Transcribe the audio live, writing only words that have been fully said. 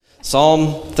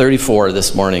Psalm 34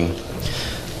 this morning.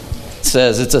 It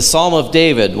says, it's a psalm of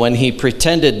David when he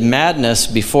pretended madness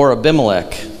before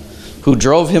Abimelech, who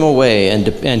drove him away,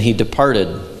 and he departed.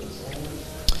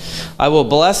 I will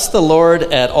bless the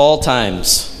Lord at all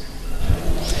times.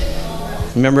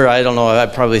 Remember, I don't know, I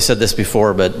probably said this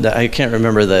before, but I can't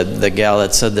remember the gal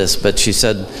that said this, but she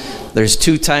said, there's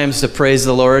 2 times to praise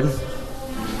the Lord: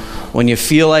 when you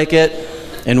feel like it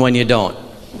and when you don't.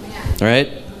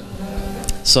 Right?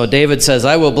 So David says,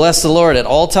 I will bless the Lord at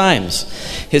all times.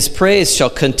 His praise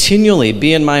shall continually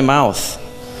be in my mouth.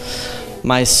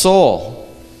 My soul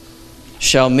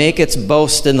shall make its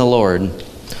boast in the Lord.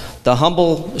 The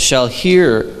humble shall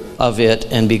hear of it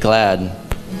and be glad.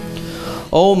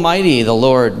 O mighty the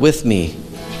Lord with me,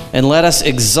 and let us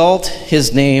exalt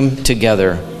his name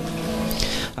together.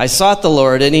 I sought the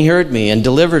Lord, and he heard me and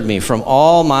delivered me from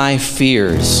all my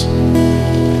fears.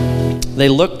 They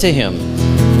looked to him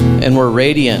and were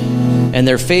radiant, and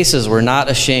their faces were not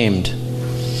ashamed.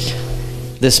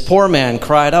 This poor man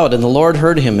cried out, and the Lord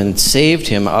heard him and saved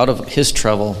him out of his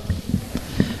trouble.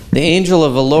 The angel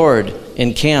of the Lord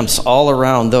encamps all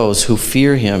around those who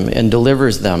fear him and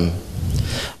delivers them.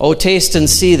 O taste and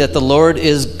see that the Lord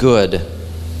is good.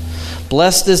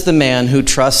 Blessed is the man who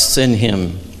trusts in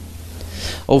him.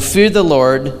 O fear the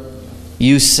Lord,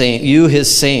 you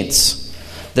his saints.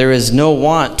 There is no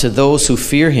want to those who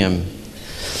fear him.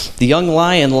 The young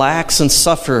lion lacks and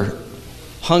suffer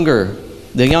hunger.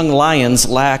 The young lions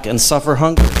lack and suffer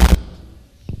hunger.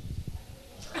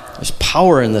 There's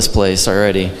power in this place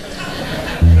already.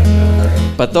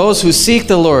 But those who seek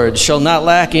the Lord shall not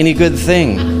lack any good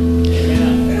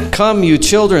thing. Come, you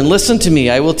children, listen to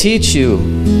me. I will teach you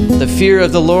the fear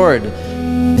of the Lord.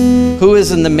 Who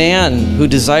is in the man who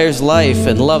desires life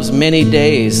and loves many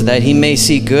days, that he may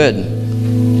see good?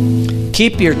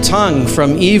 Keep your tongue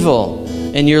from evil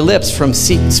and your lips from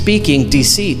speaking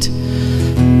deceit.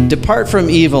 Depart from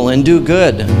evil and do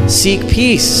good. Seek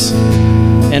peace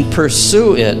and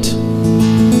pursue it.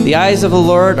 The eyes of the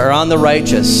Lord are on the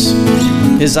righteous.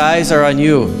 His eyes are on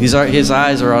you. His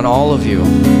eyes are on all of you.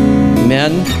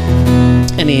 Amen.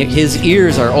 And his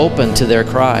ears are open to their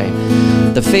cry.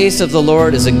 The face of the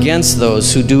Lord is against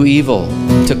those who do evil,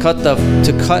 to cut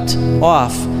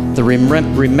off the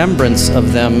remembrance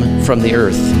of them from the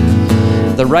earth.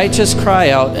 The righteous cry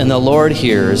out, and the Lord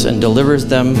hears and delivers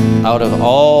them out of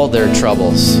all their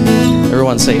troubles.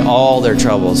 Everyone say, all their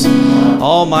troubles.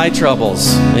 All my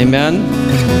troubles. Amen.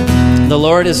 The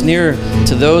Lord is near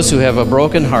to those who have a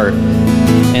broken heart,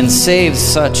 and saves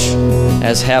such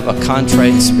as have a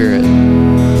contrite spirit.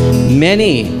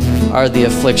 Many are the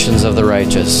afflictions of the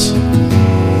righteous,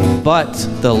 but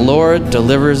the Lord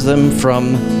delivers them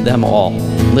from them all,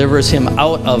 delivers him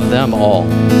out of them all.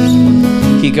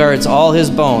 He guards all his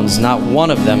bones, not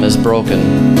one of them is broken.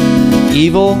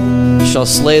 Evil shall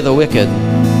slay the wicked,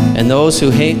 and those who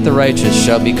hate the righteous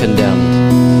shall be condemned.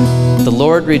 The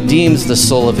Lord redeems the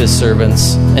soul of his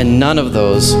servants, and none of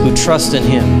those who trust in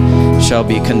him shall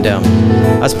be condemned.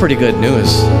 That's pretty good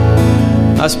news.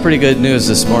 That's pretty good news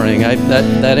this morning.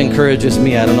 That encourages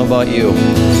me. I don't know about you.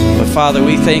 But Father,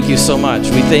 we thank you so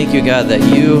much. We thank you, God, that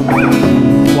you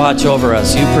watch over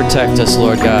us. You protect us,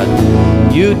 Lord God.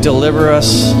 You deliver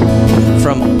us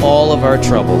from all of our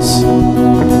troubles.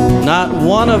 Not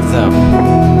one of them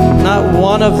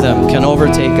can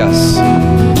overtake us.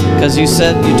 Because you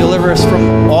said you deliver us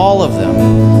from all of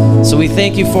them. So we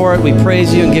thank you for it. We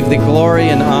praise you and give the glory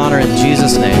and honor in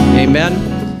Jesus' name. Amen.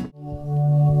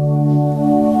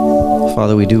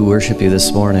 Father, we do worship you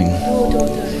this morning.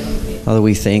 Father,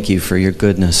 we thank you for your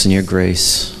goodness and your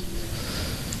grace.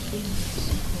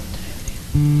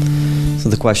 So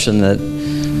the question that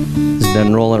has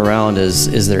been rolling around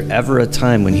is there ever a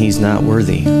time when he's not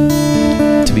worthy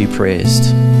to be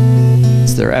praised?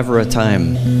 Is there ever a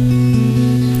time?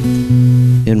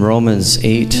 In Romans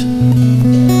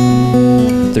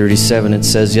 8:37 it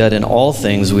says, yet in all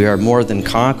things we are more than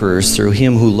conquerors through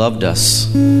him who loved us.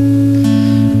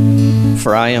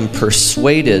 For I am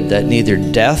persuaded that neither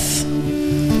death,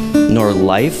 nor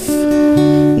life,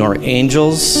 nor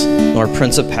angels, nor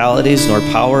principalities, nor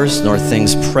powers, nor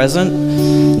things present,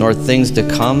 nor things to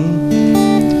come,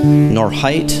 nor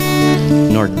height,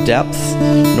 nor depth,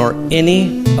 nor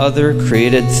any other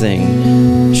created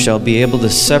thing shall be able to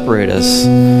separate us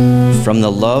from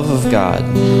the love of God,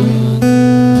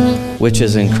 which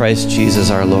is in Christ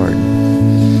Jesus our Lord.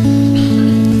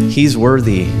 He's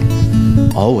worthy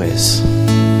always.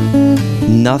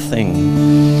 Nothing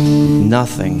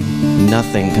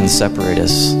can separate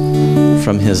us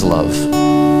from his love.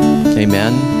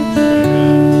 Amen?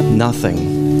 Nothing.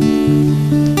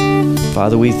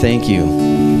 Father, we thank you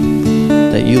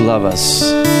that you love us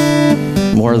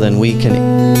more than we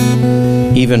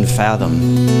can even fathom,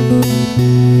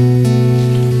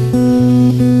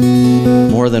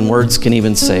 more than words can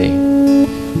even say.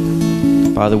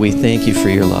 Father, we thank you for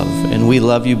your love, and we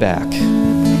love you back.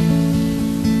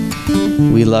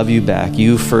 We love you back.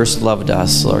 You first loved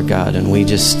us, Lord God, and we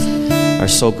just are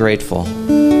so grateful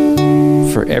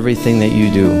for everything that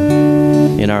you do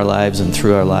in our lives and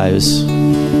through our lives.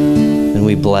 And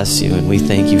we bless you and we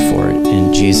thank you for it.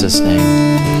 In Jesus' name,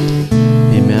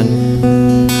 amen.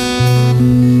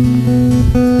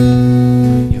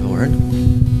 You have a word?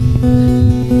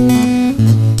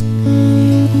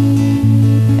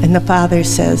 And the Father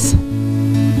says,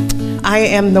 I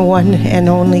am the one and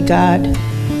only God.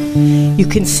 You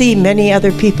can see many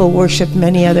other people worship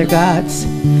many other gods,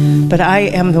 but I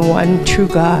am the one true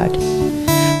God.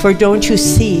 For don't you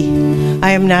see,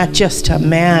 I am not just a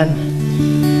man.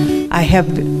 I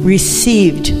have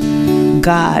received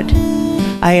God.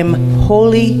 I am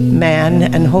holy man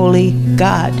and holy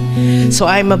God. So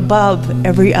I'm above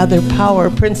every other power,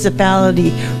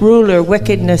 principality, ruler,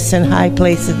 wickedness in high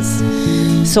places.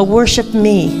 So worship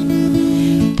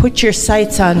me. Put your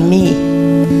sights on me,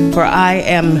 for I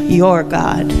am your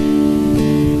God.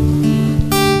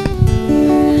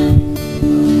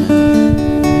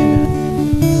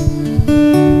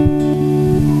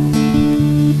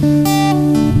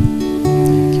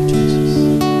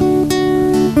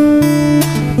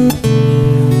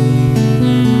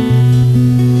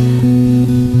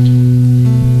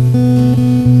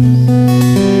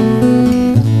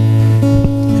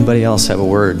 Anybody else have a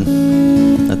word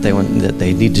that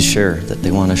they need to share, that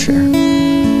they want to share?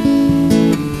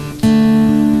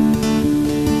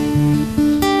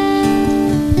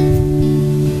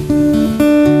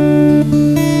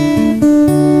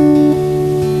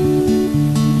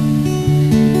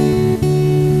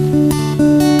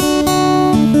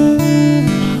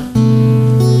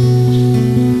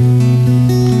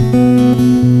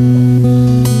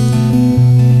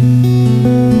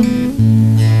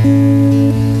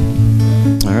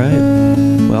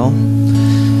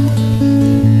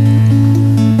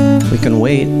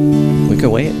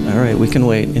 We can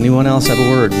wait. Anyone else have a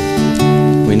word?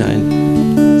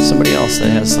 Somebody else that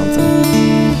has something.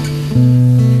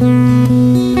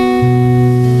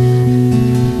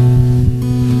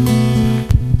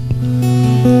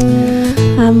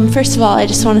 First of all, I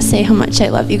just want to say how much I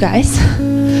love you guys.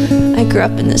 I grew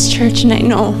up in this church, and I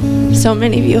know so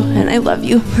many of you, and I love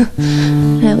you.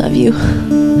 I love you.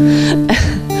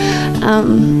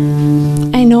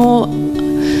 I know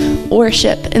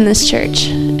worship in this church,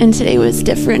 and today was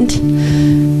different.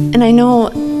 And I know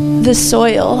the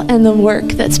soil and the work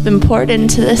that's been poured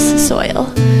into this soil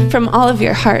from all of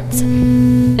your hearts,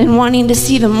 and wanting to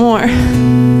see the more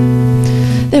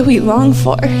that we long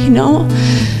for, you know?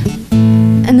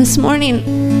 And this morning,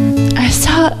 I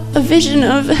saw a vision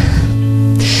of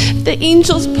the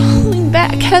angels pulling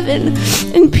back heaven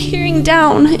and peering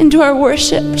down into our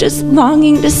worship, just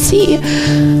longing to see,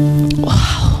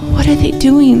 wow, what are they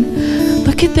doing?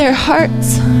 Look at their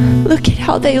hearts. Look at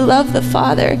how they love the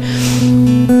Father.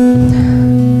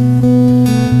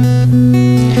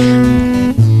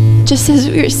 Just as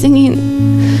we were singing,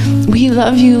 we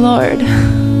love you, Lord.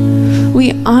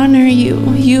 We honor you.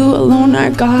 You alone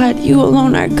are God. You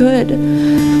alone are good.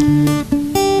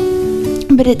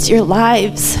 But it's your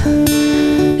lives.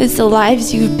 It's the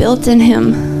lives you've built in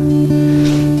Him.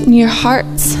 In your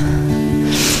hearts.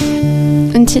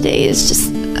 And today is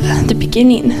just the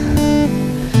beginning.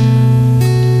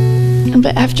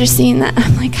 But after seeing that,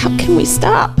 I'm like, how can we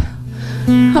stop?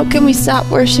 How can we stop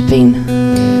worshiping?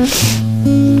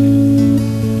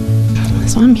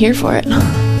 So I'm here for it.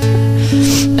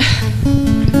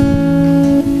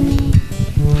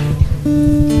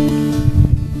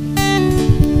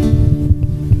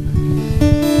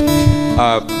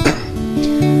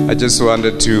 I just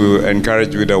wanted to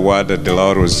encourage you with a word that the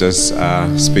Lord was just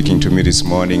speaking to me this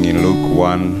morning in Luke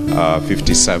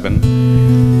 1:57,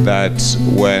 that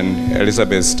when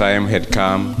Elizabeth's time had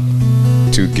come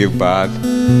to give birth,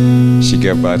 she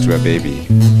gave birth to a baby.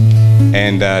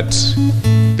 And that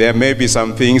there may be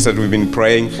some things that we've been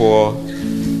praying for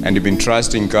and you've been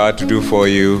trusting God to do for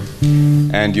you,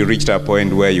 and you reached a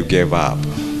point where you gave up.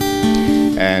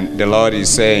 And the Lord is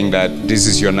saying that this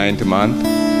is your 9th month.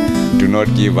 Do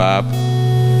not give up.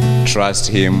 Trust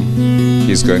Him.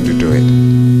 He's going to do it.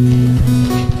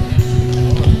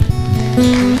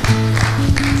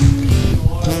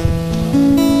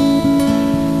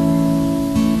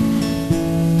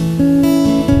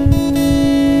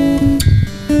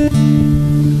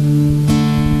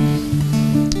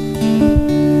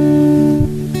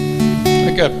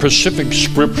 I got Pacific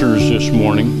scriptures this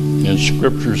morning, and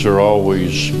scriptures are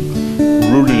always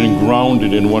rooted and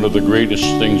grounded in one of the greatest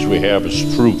things we have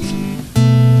is truth.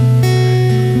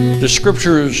 The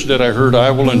scriptures that I heard, I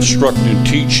will instruct and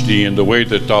teach thee in the way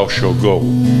that thou shalt go.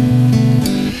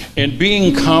 And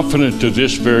being confident of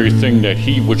this very thing, that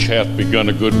he which hath begun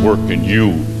a good work in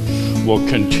you will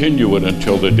continue it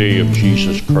until the day of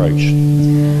Jesus Christ.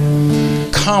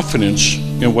 Confidence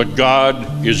in what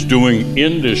God is doing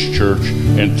in this church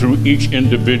and through each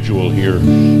individual here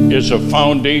is a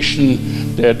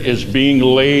foundation that is being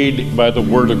laid by the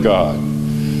Word of God.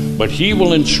 But he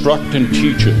will instruct and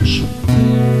teach us.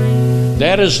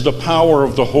 That is the power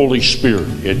of the Holy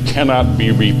Spirit. It cannot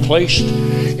be replaced.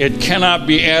 It cannot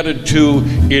be added to.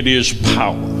 It is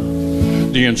power.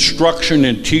 The instruction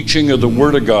and teaching of the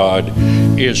Word of God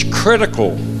is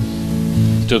critical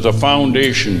to the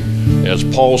foundation. As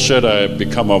Paul said, I have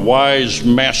become a wise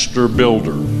master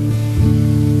builder.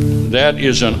 That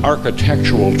is an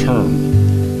architectural term.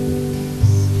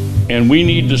 And we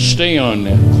need to stay on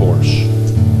that course.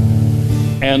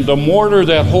 And the mortar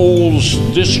that holds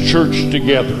this church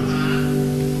together,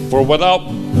 for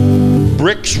without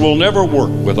bricks will never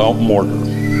work without mortar.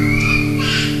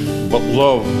 But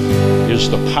love is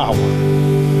the power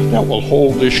that will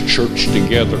hold this church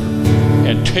together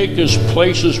and take us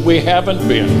places we haven't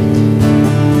been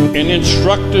and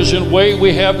instruct us in a way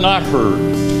we have not heard,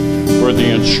 where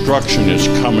the instruction is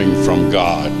coming from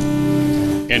God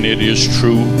and it is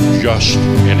true, just,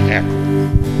 and accurate.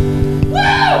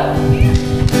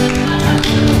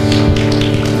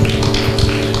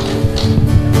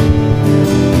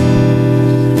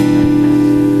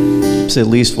 At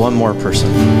least one more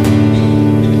person.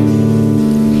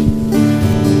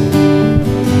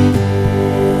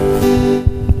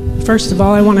 First of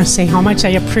all, I want to say how much I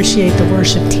appreciate the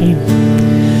worship team.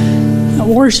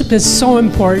 Worship is so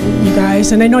important, you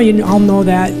guys, and I know you all know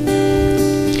that.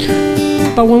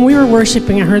 But when we were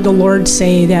worshiping, I heard the Lord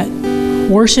say that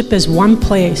worship is one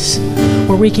place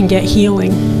where we can get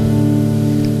healing.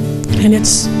 And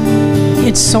it's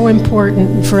so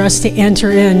important for us to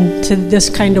enter into this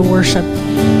kind of worship.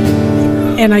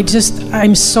 And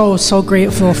I'm so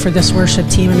grateful for this worship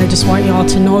team, and I just want you all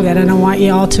to know that, and I want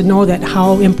you all to know that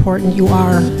how important you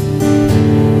are.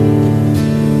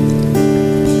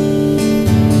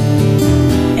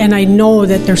 And I know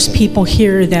that there's people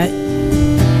here that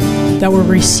were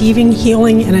receiving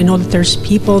healing, and I know that there's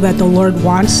people that the Lord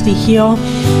wants to heal.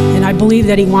 And I believe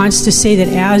that he wants to say that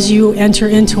as you enter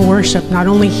into worship, not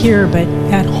only here, but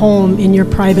at home in your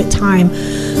private time,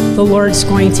 the Lord's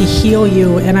going to heal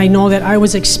you. And I know that I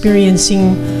was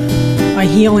experiencing a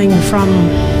healing from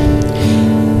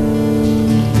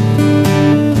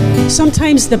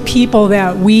sometimes the people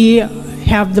that we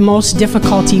have the most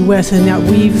difficulty with, and that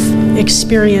we've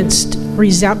experienced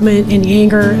resentment and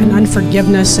anger and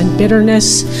unforgiveness and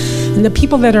bitterness, and the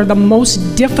people that are the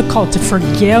most difficult to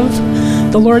forgive.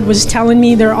 The Lord was telling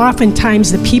me they're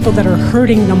oftentimes the people that are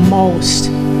hurting the most.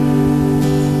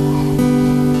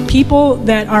 People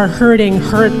that are hurting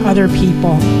hurt other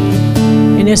people.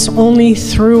 And it's only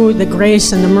through the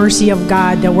grace and the mercy of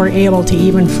God that we're able to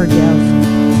even forgive.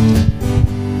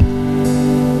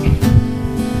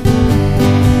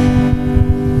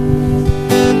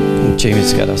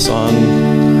 Jamie's got a song.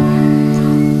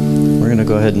 We're going to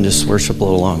go ahead and just worship a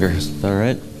little longer. Is that all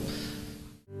right?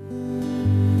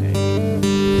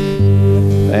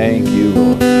 Thank you,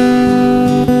 Lord.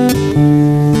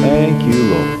 Thank you,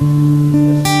 Lord.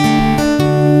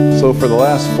 So for the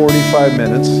last 45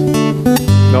 minutes,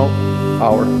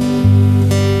 hour,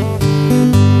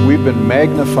 we've been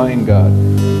magnifying God.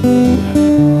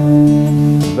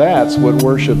 That's what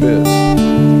worship is.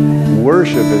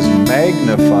 Worship is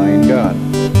magnifying God.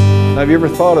 Now, have you ever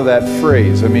thought of that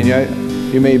phrase? I mean,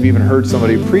 you may have even heard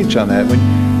somebody preach on that.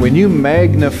 When you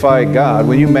magnify God,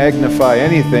 when you magnify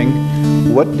anything,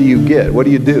 what do you get? What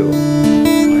do you do?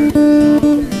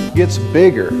 It gets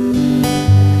bigger.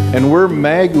 And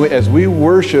as we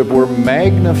worship, we're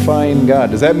magnifying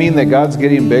God. Does that mean that God's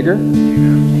getting bigger?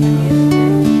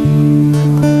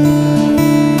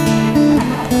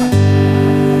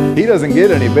 He doesn't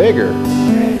get any bigger.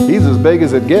 He's as big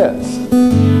as it gets.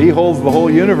 He holds the whole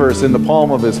universe in the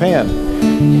palm of his hand.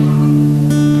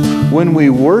 When we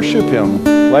worship him,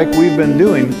 like we've been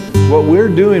doing, what we're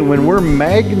doing when we're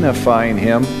magnifying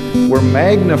him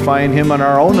in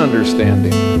our own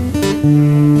understanding.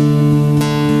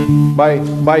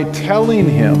 By telling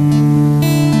him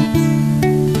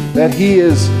that he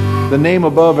is the name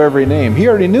above every name. He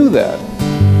already knew that.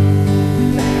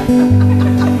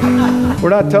 We're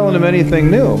not telling him anything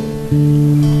new.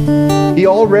 He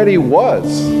already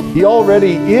was. He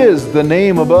already is the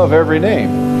name above every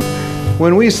name.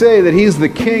 When we say that He's the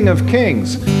King of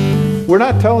Kings, we're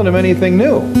not telling Him anything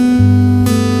new.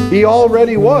 He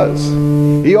already was.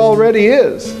 He already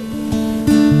is.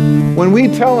 When we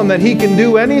tell Him that He can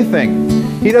do anything,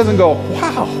 He doesn't go,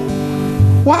 wow,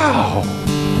 wow,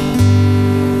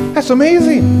 that's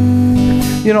amazing.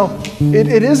 You know,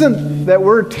 it isn't that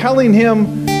we're telling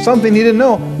Him something He didn't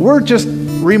know. We're just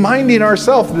reminding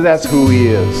ourselves that that's who He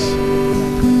is.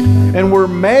 And we're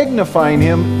magnifying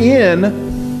Him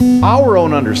in our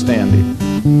own understanding.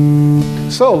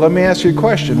 So let me ask you a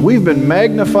question. We've been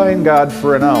magnifying God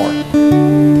for an hour.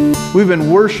 We've been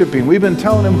worshiping. We've been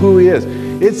telling Him who He is.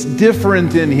 It's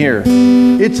different in here.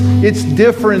 It's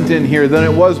different in here than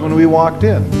it was when we walked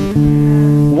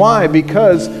in. Why?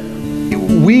 Because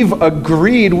we've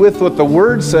agreed with what the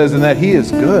Word says and that He is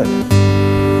good.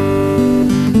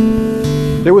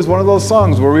 There was one of those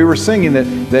songs where we were singing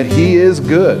that He is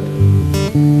good.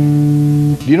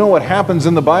 Do you know what happens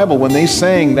in the Bible when they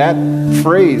sang that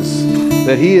phrase,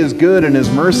 that He is good and His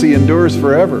mercy endures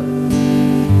forever?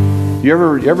 You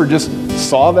ever just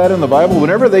saw that in the Bible?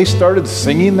 Whenever they started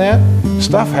singing that,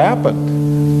 stuff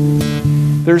happened.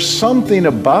 There's something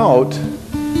about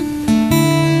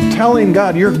telling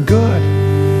God, you're good.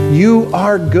 You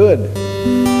are good.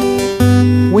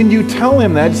 When you tell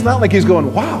Him that, it's not like He's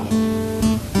going, wow,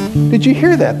 did you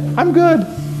hear that? I'm good.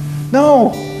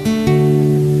 No.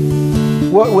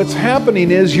 What's happening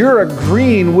is you're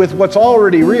agreeing with what's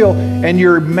already real, and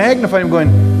you're magnifying,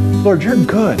 going, Lord, you're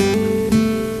good.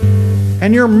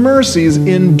 And your mercies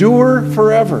endure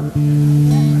forever.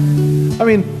 I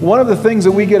mean, one of the things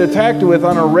that we get attacked with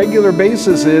on a regular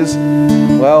basis is,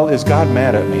 well, is God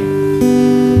mad at me?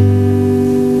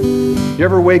 You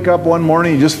ever wake up one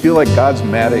morning and you just feel like God's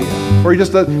mad at you? Or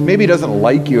maybe He doesn't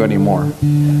like you anymore.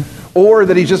 Or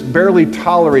that He just barely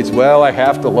tolerates, well, I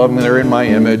have to love them, they're in my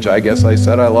image. I guess I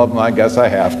said I love them, I guess I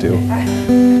have to.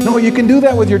 No, you can do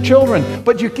that with your children,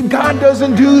 but God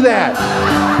doesn't do that.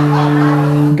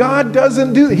 God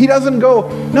doesn't do that. He doesn't go,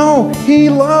 no, He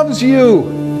loves you.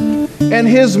 And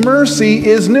His mercy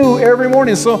is new every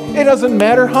morning. So it doesn't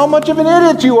matter how much of an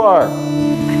idiot you are.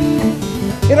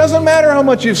 It doesn't matter how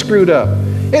much you've screwed up.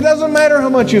 It doesn't matter how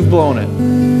much you've blown it.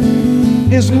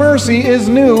 His mercy is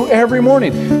new every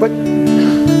morning. But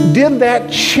did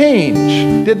that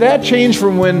change? Did that change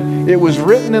from when it was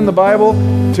written in the Bible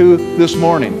to this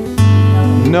morning?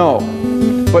 No.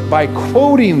 But by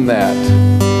quoting that,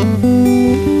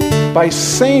 by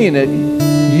saying it,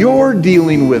 you're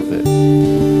dealing with it.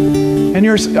 And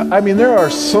there are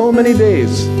so many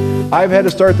days I've had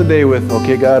to start the day with,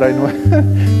 okay, God, I know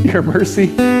your mercy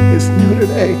is new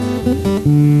today.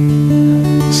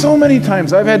 So many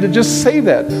times I've had to just say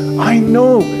that. I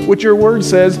know what your word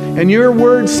says, and your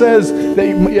word says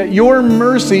that your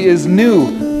mercy is new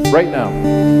right now.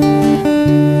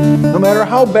 No matter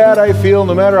how bad I feel,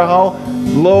 no matter how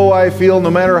low I feel, no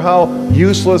matter how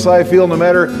useless I feel,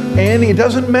 it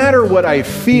doesn't matter what I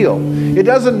feel. It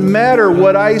doesn't matter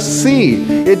what I see.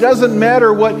 It doesn't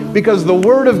matter because the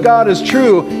Word of God is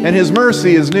true and His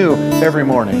mercy is new every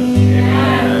morning.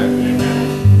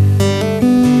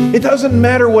 It doesn't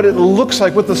matter what it looks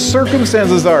like, what the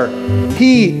circumstances are.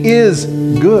 He is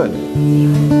good.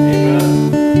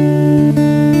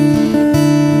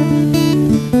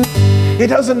 It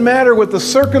doesn't matter what the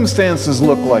circumstances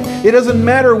look like. It doesn't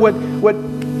matter what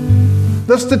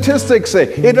the statistics say.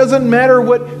 It doesn't matter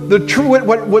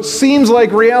what seems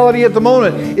like reality at the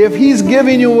moment. If He's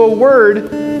giving you a word,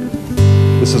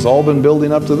 this has all been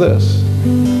building up to this.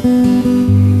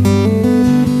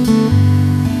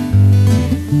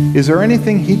 Is there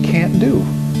anything He can't do?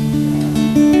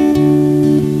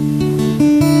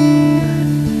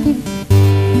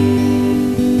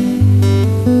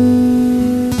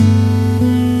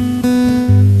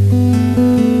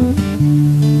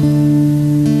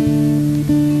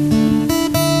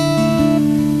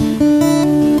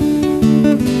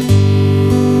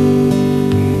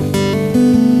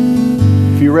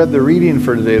 Read the reading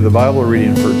for today, the Bible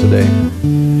reading for today.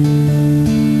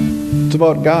 It's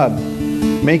about God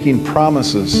making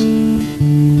promises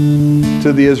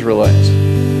to the Israelites.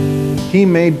 He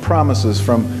made promises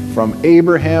from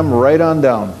Abraham right on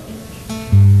down.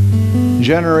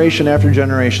 Generation after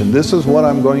generation. This is what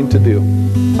I'm going to do.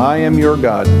 I am your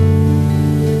God.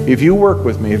 If you work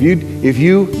with me, if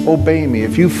you obey me,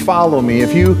 if you follow me,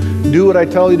 if you do what I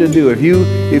tell you to do, if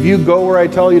you go where I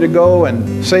tell you to go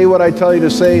and say what I tell you to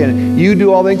say, and you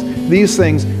do all these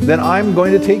things, then I'm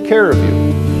going to take care of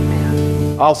you.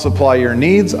 I'll supply your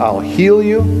needs. I'll heal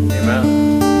you. Amen.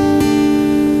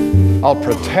 I'll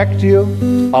protect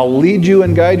you. I'll lead you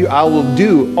and guide you. I will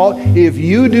do all. If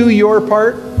you do your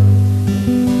part,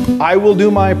 I will do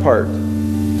my part.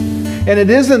 And it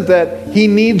isn't that he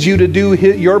needs you to do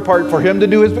your part for him to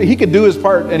do his part. He could do his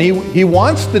part, and he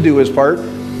wants to do his part.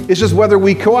 It's just whether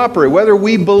we cooperate, whether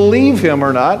we believe him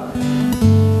or not,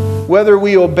 whether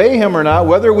we obey him or not,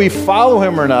 whether we follow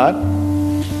him or not,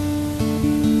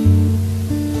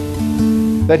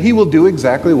 that he will do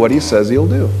exactly what he says he'll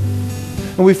do.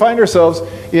 And we find ourselves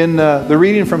in the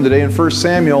reading from today in 1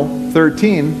 Samuel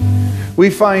 13, we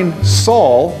find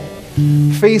Saul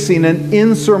facing an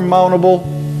insurmountable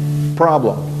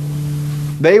problem.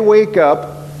 They wake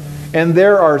up and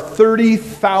there are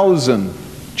 30,000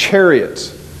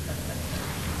 chariots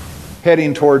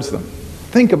heading towards them.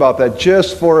 Think about that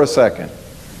just for a second.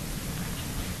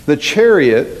 The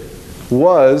chariot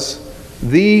was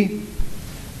the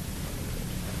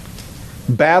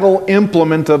battle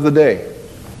implement of the day.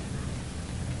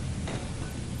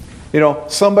 You know,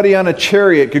 somebody on a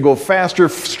chariot could go faster,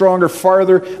 stronger,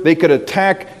 farther. They could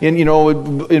attack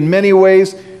in many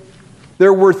ways.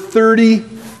 There were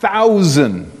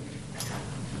 30,000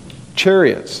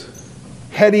 chariots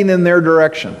heading in their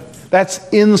direction.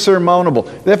 That's insurmountable.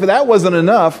 If that wasn't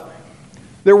enough,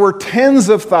 there were tens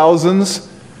of thousands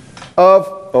of,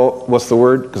 what's the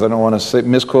word? Because I don't want to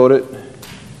misquote it.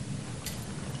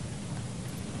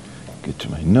 Get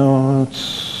to my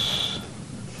notes.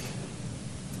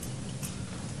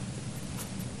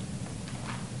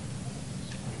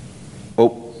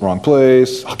 Wrong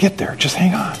place. I'll get there. Just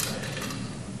hang on.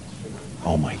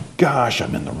 Oh my gosh,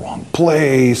 I'm in the wrong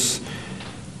place.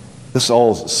 This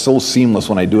all is so seamless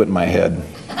when I do it in my head.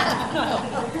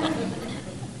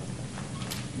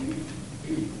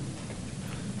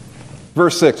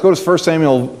 Verse 6. Go to 1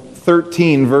 Samuel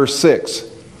 13, verse 6.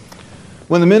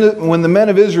 When the men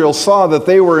of Israel saw that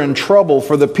they were in trouble,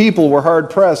 for the people were hard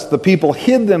pressed, the people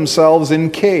hid themselves in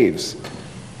caves.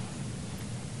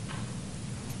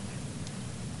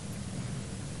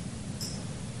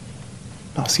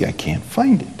 Now, see, I can't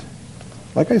find it.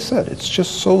 Like I said, it's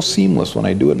just so seamless when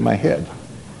I do it in my head.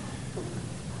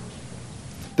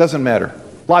 Doesn't matter.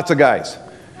 Lots of guys.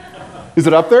 Is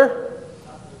it up there?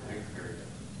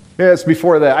 Yeah, it's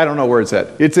before that. I don't know where it's at.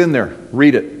 It's in there.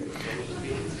 Read it.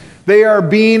 They are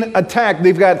being attacked.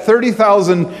 They've got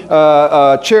 30,000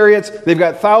 chariots. They've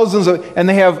got thousands of, and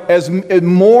they have as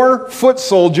more foot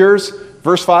soldiers.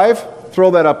 Verse 5.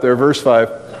 Throw that up there. Verse 5.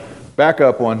 Back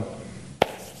up one.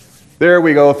 There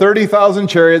we go. 30,000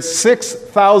 chariots,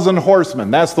 6,000 horsemen.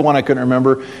 That's the one I couldn't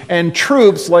remember. And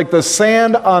troops like the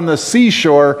sand on the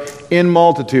seashore in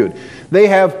multitude. They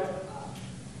have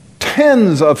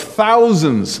tens of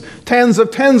thousands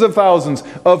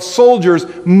of soldiers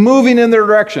moving in their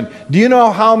direction. Do you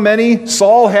know how many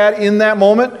Saul had in that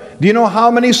moment? Do you know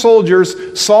how many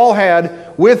soldiers Saul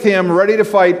had with him ready to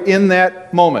fight in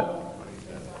that moment?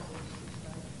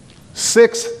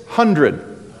 600.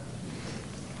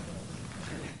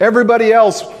 Everybody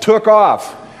else took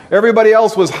off. Everybody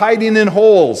else was hiding in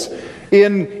holes,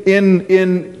 in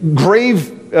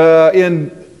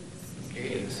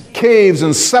caves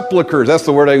and sepulchers. That's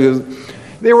the word I use.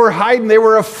 They were hiding. They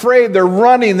were afraid. They're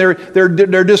running.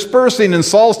 They're dispersing. And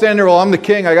Saul's standing there. Well, I'm the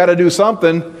king. I got to do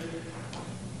something.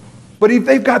 But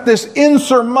they've got this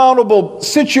insurmountable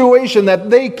situation that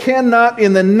they cannot,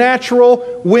 in the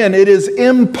natural, win. It is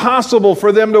impossible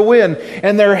for them to win.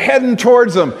 And they're heading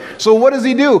towards them. So what does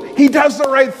he do? He does the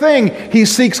right thing. He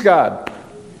seeks God.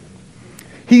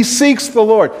 He seeks the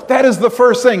Lord. That is the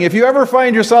first thing. If you ever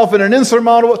find yourself in an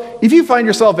insurmountable, if you find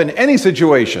yourself in any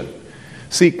situation,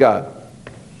 seek God.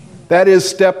 That is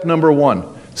step number one.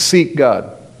 Seek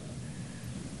God.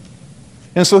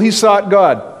 And so he sought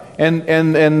God. And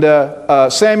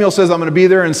Samuel says, I'm going to be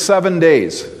there in 7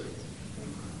 days.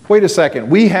 Wait a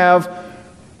second. We have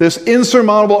this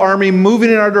insurmountable army moving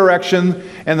in our direction,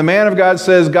 and the man of God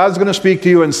says, God's going to speak to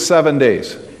you in 7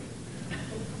 days.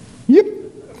 Yep.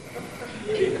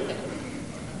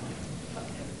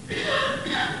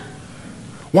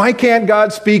 Why can't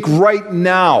God speak right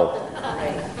now?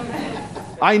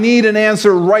 I need an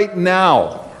answer right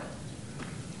now.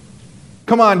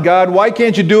 Come on, God, why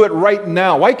can't you do it right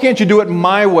now? Why can't you do it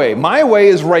my way? My way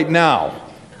is right now.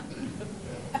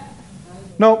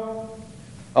 No,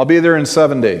 I'll be there in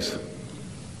 7 days.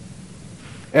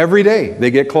 Every day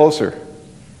they get closer.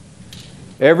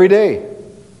 Every day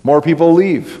more people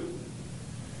leave.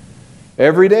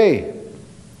 Every day.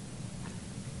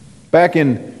 Back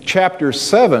in chapter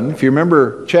 7, if you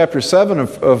remember chapter 7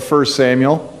 of 1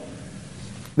 Samuel,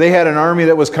 they had an army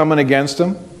that was coming against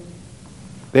them.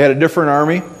 They had a different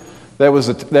army that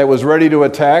was ready to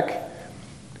attack.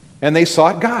 And they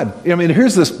sought God. I mean,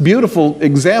 here's this beautiful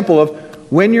example of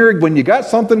when you got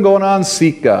something going on,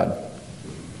 seek God.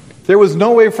 There was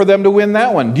no way for them to win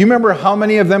that one. Do you remember how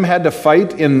many of them had to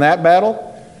fight in that battle?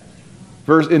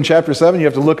 In chapter 7, you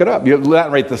have to look it up. You have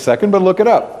not right this second, but look it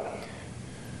up.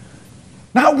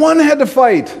 Not one had to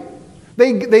fight.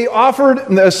 They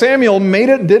offered, Samuel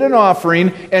did an offering,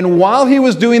 and while he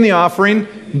was doing the offering,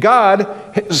 God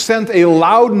sent a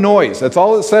loud noise. That's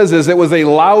all it says, is it was a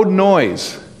loud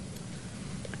noise.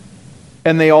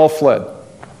 And they all fled.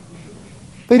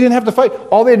 They didn't have to fight.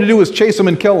 All they had to do was chase them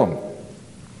and kill them.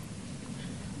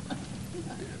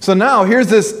 So now here's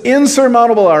this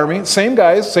insurmountable army. Same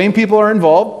guys, same people are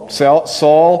involved.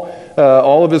 Saul,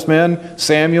 all of his men,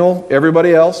 Samuel,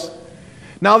 everybody else.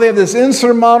 Now they have this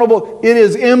insurmountable, it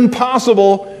is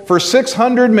impossible for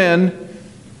 600 men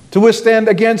to withstand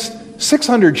against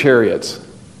 600 chariots.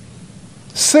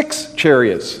 6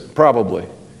 chariots, probably.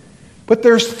 But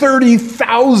there's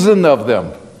 30,000 of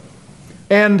them.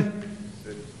 And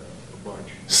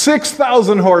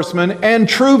 6,000 horsemen and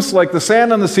troops like the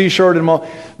sand on the seashore.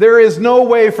 There is no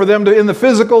way for them to, in the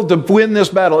physical, to win this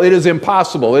battle. It is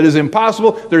impossible. It is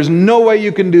impossible. There's no way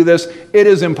you can do this. It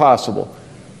is impossible.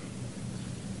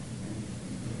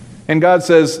 And God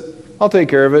says, I'll take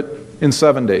care of it in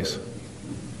 7 days.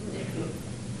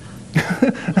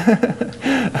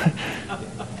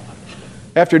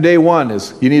 After day 1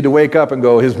 is you need to wake up and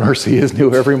go, His mercy is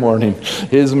new every morning.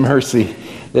 His mercy.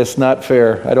 It's not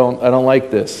fair. I don't like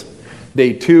this.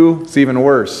 Day 2, it's even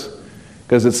worse,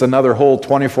 because it's another whole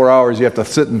 24 hours. You have to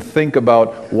sit and think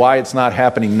about why it's not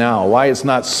happening now, why it's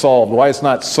not solved, why it's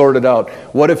not sorted out.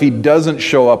 What if He doesn't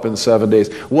show up in 7 days?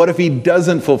 What if He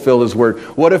doesn't fulfill His word?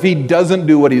 What if He doesn't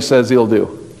do what He says He'll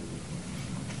do?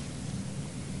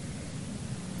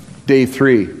 Day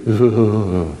 3,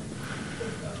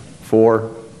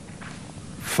 4,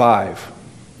 5,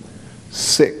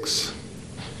 6.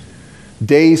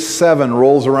 Day 7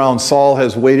 rolls around. Saul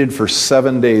has waited for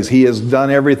 7 days. He has done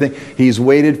everything. He's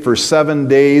waited for 7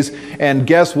 days. And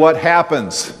guess what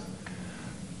happens?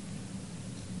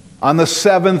 On the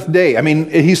 7th day. I mean,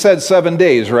 he said 7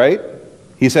 days, right?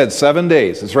 He said 7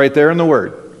 days. It's right there in the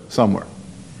Word. Somewhere.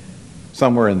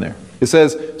 Somewhere in there. It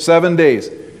says 7 days.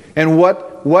 And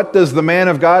what does the man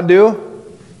of God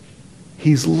do?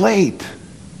 He's late.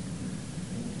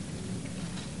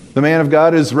 The man of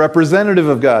God is representative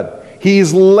of God.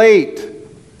 He's late.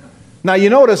 Now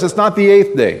you notice it's not the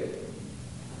 8th day.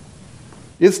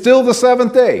 It's still the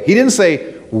 7th day. He didn't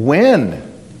say when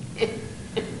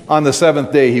on the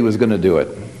 7th day He was going to do it.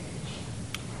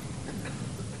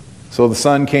 So the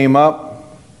sun came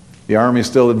up. The army's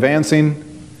still advancing.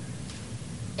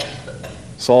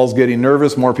 Saul's getting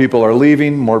nervous. More people are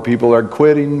leaving. More people are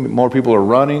quitting. More people are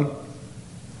running.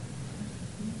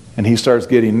 And he starts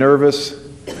getting nervous.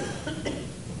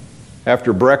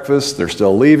 After breakfast, they're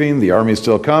still leaving. The army's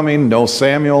still coming. No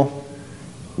Samuel.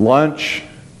 Lunch.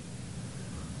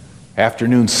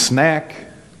 Afternoon snack.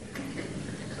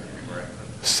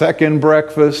 Second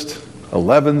breakfast.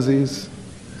 11sies.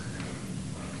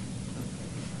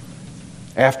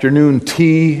 Afternoon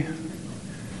tea.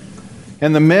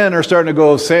 And the men are starting to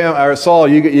go, Saul,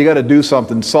 you got to do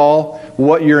something. Saul,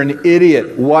 you're an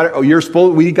idiot.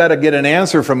 We got to get an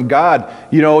answer from God.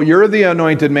 You know, you're the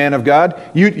anointed man of God.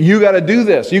 You got to do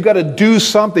this. You got to do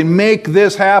something. Make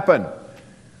this happen.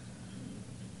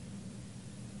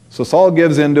 So Saul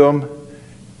gives in to him,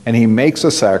 and he makes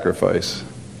a sacrifice,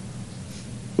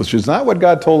 which is not what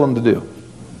God told him to do.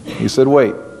 He said,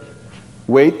 wait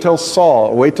till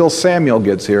Samuel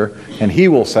gets here, and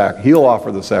he'll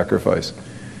offer the sacrifice.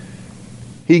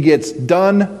 He gets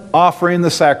done offering the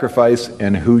sacrifice,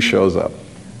 and who shows up?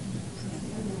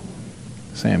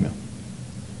 Samuel.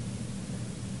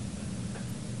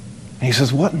 And he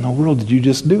says, what in the world did you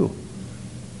just do?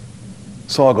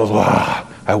 Saul goes,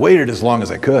 I waited as long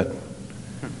as I could.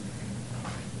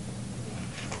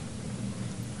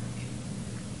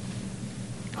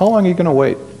 How long are you going to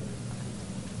wait?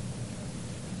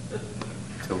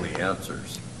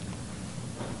 Answers.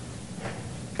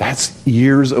 That's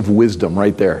years of wisdom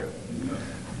right there.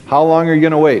 How long are you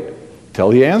going to wait?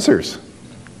 Till He answers.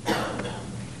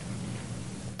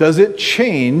 Does it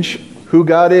change who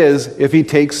God is if He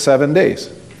takes 7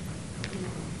 days?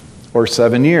 Or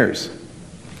 7 years?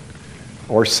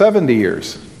 Or 70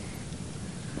 years?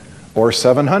 Or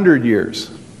 700 years?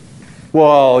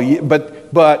 Well,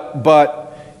 but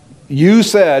you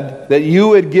said that you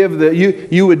would give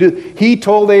you would do. He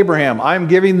told Abraham, I'm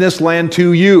giving this land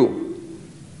to you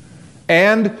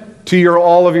and to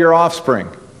all of your offspring.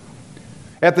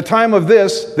 At the time of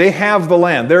this, they have the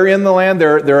land. They're in the land.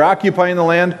 They're occupying the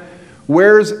land.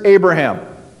 Where's Abraham?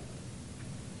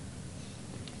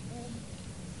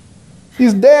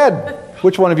 He's dead.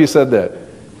 Which one of you said that?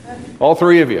 All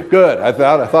three of you. Good. I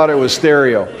thought it was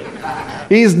stereo.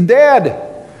 He's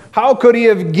dead. How could he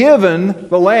have given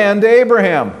the land to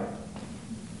Abraham?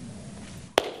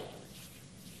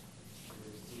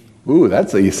 Ooh,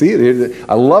 you see it.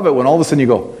 I love it when all of a sudden you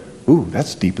go, ooh,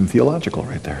 that's deep and theological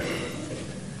right there.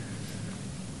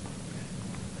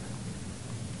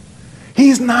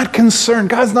 He's not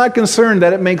concerned. God's not concerned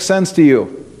that it makes sense to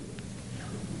you.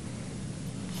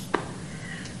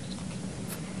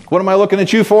 What am I looking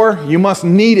at you for? You must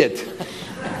need it.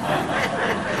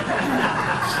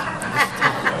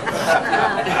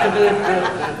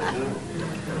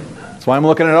 That's why I'm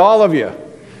looking at all of you.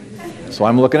 That's why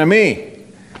I'm looking at me.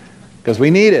 Because we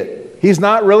need it. He's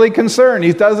not really concerned.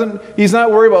 He's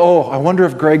not worried about, oh, I wonder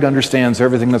if Greg understands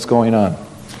everything that's going on.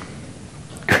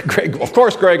 Of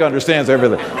course Greg understands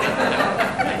everything.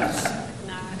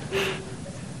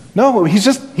 No,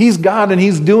 he's God and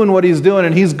he's doing what he's doing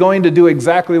and he's going to do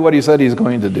exactly what he said he's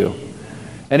going to do.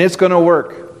 And it's going to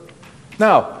work.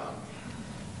 Now,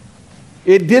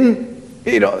 it didn't,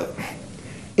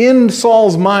 in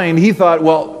Saul's mind, he thought,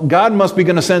 well, God must be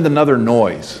going to send another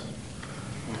noise.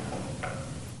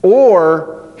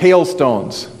 Or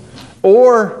hailstones.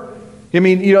 Or,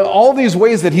 all these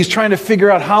ways that he's trying to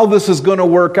figure out how this is going to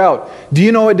work out. Do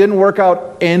you know it didn't work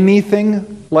out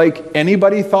anything like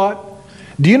anybody thought?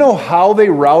 Do you know how they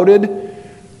routed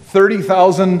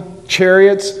 30,000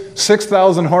 chariots,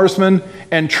 6,000 horsemen,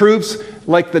 and troops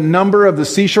like the number of the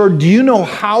seashore? Do you know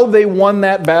how they won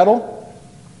that battle?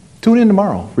 Tune in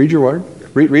tomorrow. Read your word.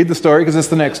 Read the story because it's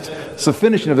the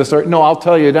finishing of the story. No, I'll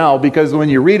tell you now because when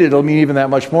you read it, it'll mean even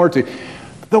that much more to you.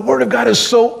 The Word of God is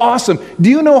so awesome. Do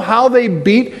you know how they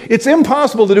beat? It's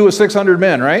impossible to do with 600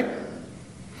 men, right?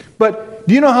 But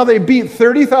do you know how they beat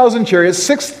 30,000 chariots,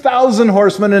 6,000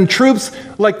 horsemen, and troops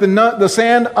like the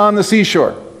sand on the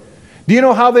seashore? Do you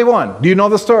know how they won? Do you know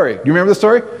the story? Do you remember the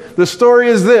story? The story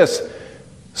is this.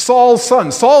 Saul's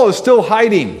son. Saul is still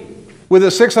hiding with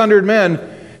his 600 men.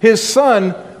 His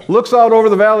son looks out over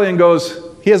the valley and goes,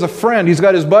 he has a friend. He's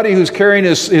got his buddy who's carrying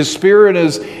his spear and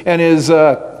his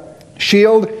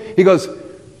shield. He goes,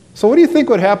 so what do you think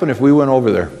would happen if we went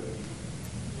over there?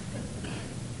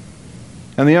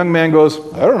 And the young man goes,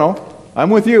 I don't know.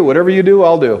 I'm with you. Whatever you do,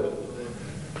 I'll do.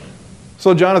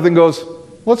 So Jonathan goes,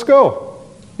 let's go.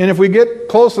 And if we get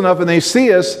close enough and they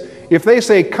see us, if they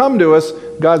say, come to us,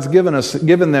 God's given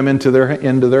them into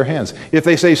their hands. If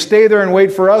they say, stay there and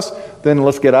wait for us, then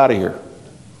let's get out of here.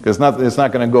 Because it's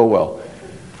not going to go well.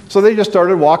 So they just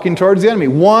started walking towards the enemy.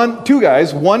 Two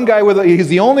guys, one guy he's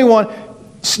the only one.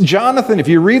 Jonathan, if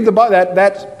you read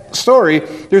that story,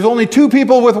 there's only two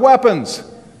people with weapons.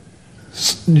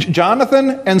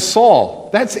 Jonathan and Saul.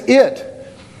 That's it.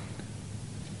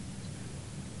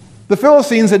 The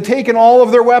Philistines had taken all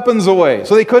of their weapons away,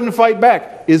 so they couldn't fight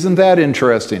back. Isn't that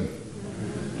interesting?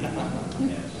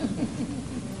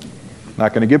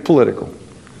 Not going to get political,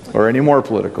 or any more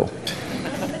political.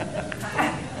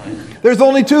 There's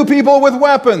only two people with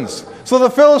weapons, so the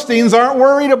Philistines aren't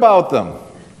worried about them.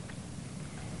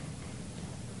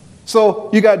 So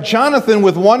you got Jonathan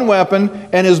with one weapon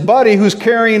and his buddy who's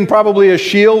carrying probably a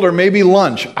shield or maybe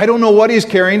lunch. I don't know what he's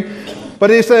carrying,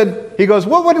 but he goes,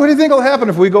 what do you think will happen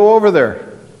if we go over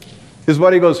there? His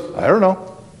buddy goes, I don't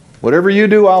know. Whatever you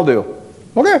do, I'll do.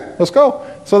 Okay, let's go.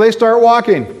 So they start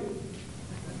walking.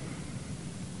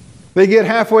 They get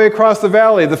halfway across the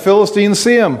valley. The Philistines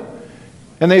see them.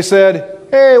 And they said,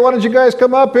 hey, why don't you guys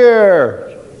come up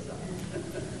here?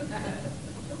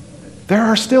 There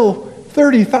are still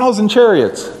 30,000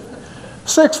 chariots,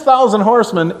 6,000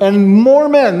 horsemen, and more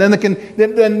men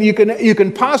than you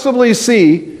can possibly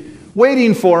see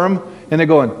waiting for them. And they're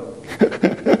going,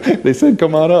 they said,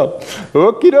 come on up.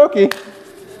 Okie dokie.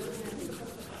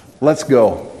 Let's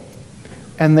go.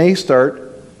 And they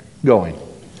start going.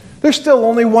 There's still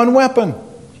only one weapon.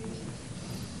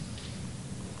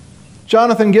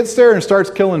 Jonathan gets there and starts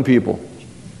killing people.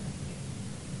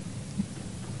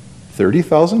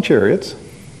 30,000 chariots,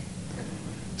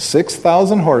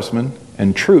 6,000 horsemen,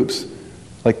 and troops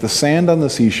like the sand on the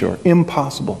seashore.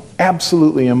 Impossible.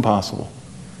 Absolutely impossible.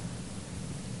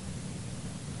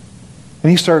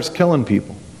 And he starts killing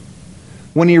people.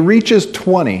 When he reaches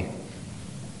 20,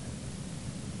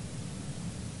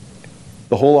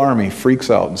 the whole army freaks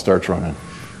out and starts running.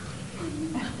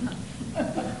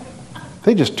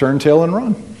 They just turn tail and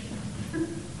run.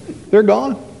 They're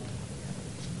gone.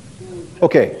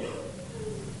 Okay.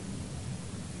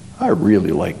 I really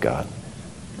like God.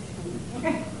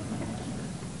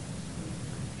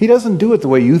 He doesn't do it the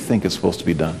way you think it's supposed to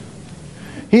be done.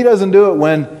 He doesn't do it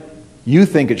when you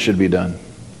think it should be done.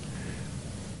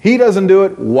 He doesn't do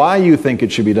it why you think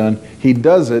it should be done. He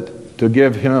does it to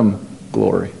give Him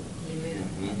glory.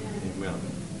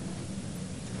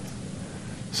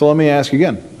 So let me ask you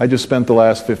again. I just spent the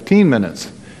last 15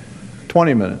 minutes,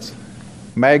 20 minutes,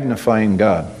 magnifying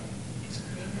God.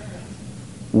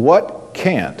 What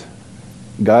can't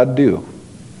God do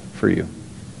for you?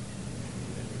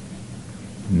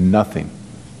 Nothing.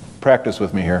 Practice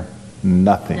with me here.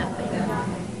 Nothing.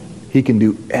 He can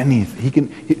do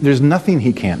anything. There's nothing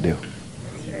He can't do.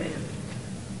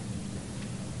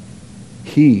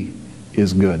 He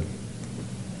is good.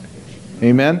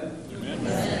 Amen?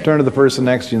 Turn to the person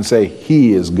next to you and say,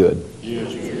 He is good.